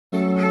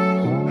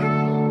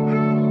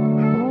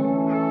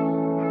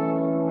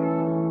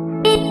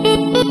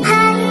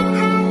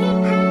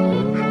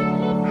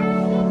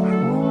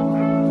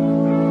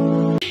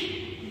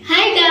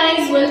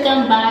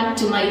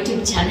my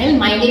YouTube channel.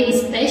 My name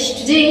is Pesh.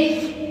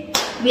 Today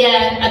we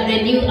are at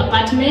the new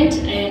apartment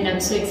and I'm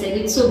so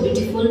excited. It's so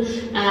beautiful.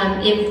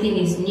 Everything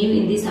is new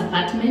in this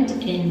apartment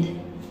and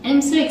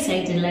I'm so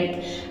excited.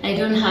 Like, I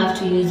don't have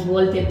to use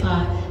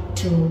wallpaper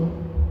to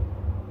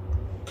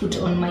put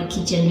on my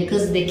kitchen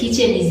because the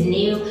kitchen is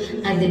new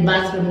and the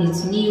bathroom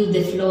is new,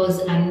 the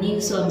floors are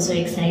new, so I'm so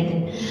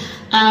excited.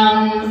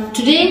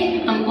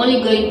 Today I'm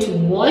only going to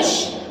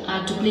wash,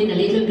 to clean a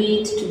little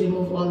bit, to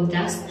remove all the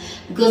dust,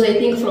 because I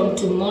think from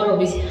tomorrow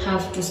we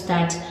have to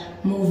start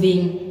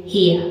moving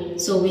here.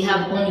 So we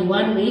have only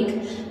 1 week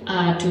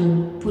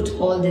to put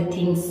all the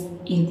things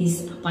in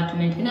this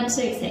apartment and I'm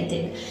so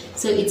excited.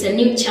 So it's a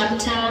new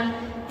chapter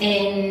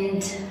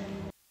and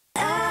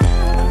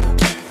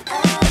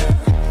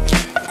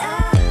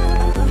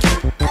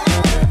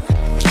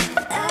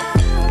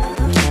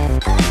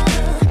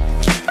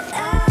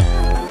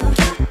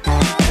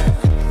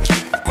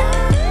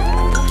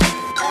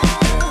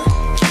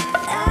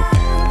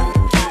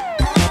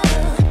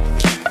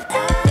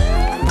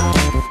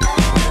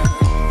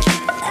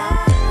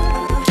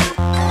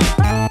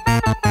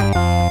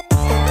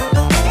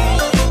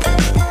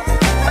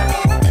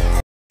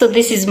so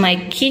this is my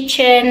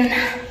kitchen.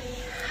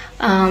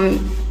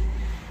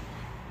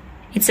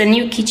 It's a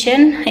new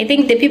kitchen. I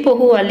think the people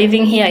who are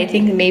living here, I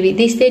think maybe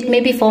they stayed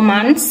maybe 4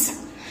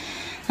 months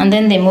and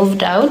then they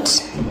moved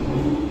out.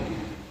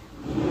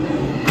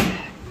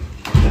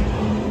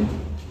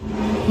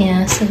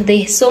 Yeah, so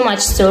there's so much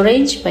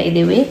storage, by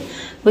the way.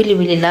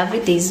 Really love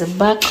it. There's a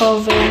back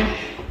oven,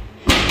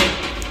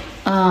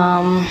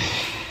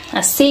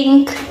 a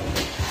sink,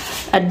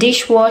 a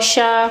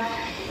dishwasher.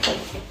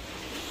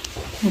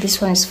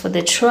 This one is for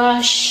the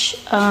trash.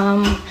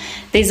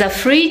 There's a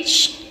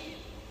fridge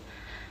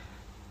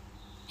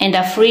and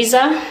a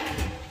freezer.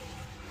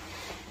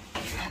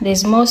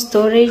 There's more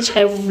storage.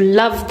 I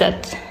love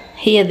that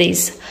here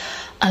there's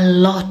a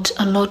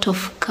lot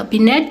of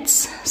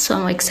cabinets, so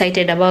I'm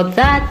excited about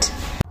that.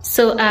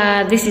 So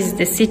this is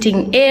the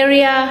sitting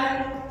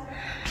area,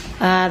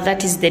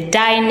 that is the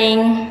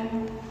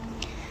dining,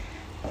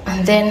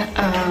 and then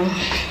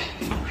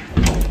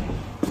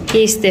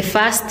here's the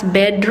first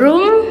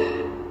bedroom.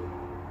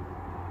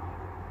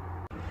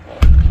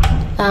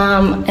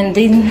 And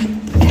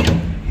then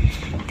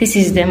this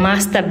is the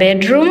master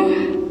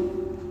bedroom.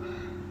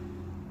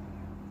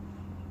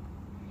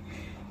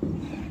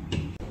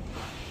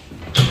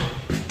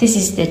 This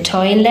is the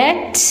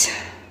toilet.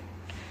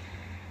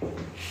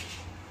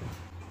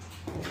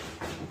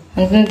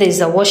 And then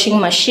there's a washing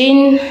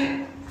machine.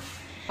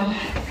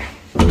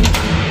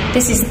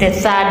 This is the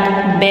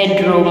third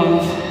bedroom.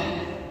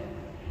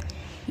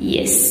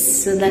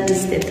 Yes, so that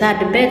is the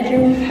third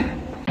bedroom.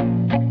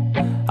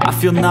 I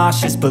feel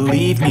nauseous,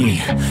 believe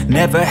me.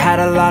 Never had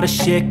a lot of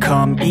shit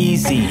come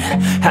easy.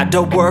 Had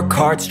to work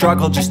hard,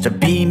 struggle just to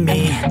be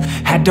me.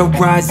 Had to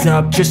rise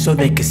up just so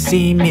they could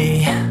see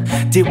me.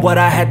 Did what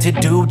I had to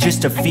do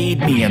just to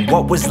feed me. And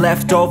what was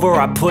left over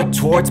I put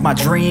towards my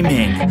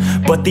dreaming.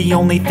 But the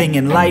only thing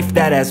in life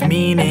that has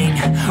meaning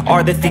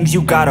are the things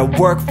you gotta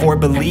work for,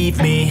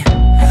 believe me.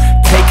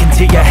 Take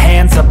into your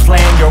hands a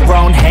plan, your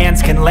own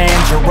hands can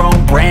land your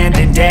own brand.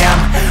 And damn,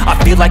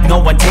 I feel like no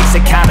one takes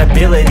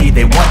accountability.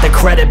 They want the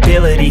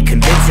credibility,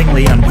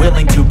 convincingly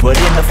unwilling to put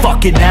in the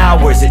fucking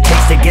hours it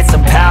takes to get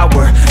some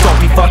power. Don't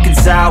be fucking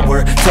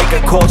sour, take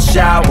a cold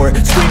shower.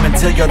 Scream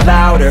until you're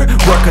louder,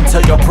 work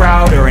until you're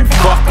prouder. And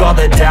fuck all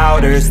the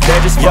doubters,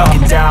 they're just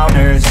fucking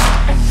downers.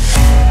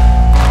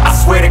 I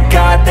swear to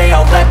God they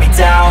all let me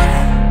down.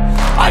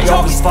 I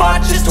always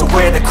fought just to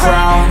wear the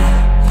crown.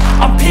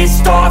 I'm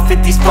pissed off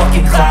at these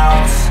fucking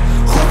clowns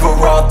who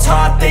were all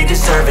taught they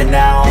deserve an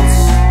ounce.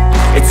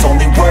 It's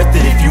only worth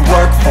it if you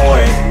work for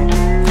it.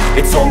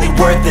 It's only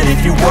worth it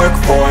if you work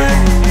for it.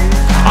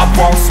 I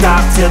won't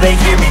stop till they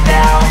hear me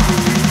now.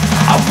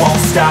 I won't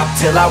stop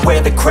till I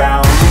wear the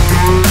crown.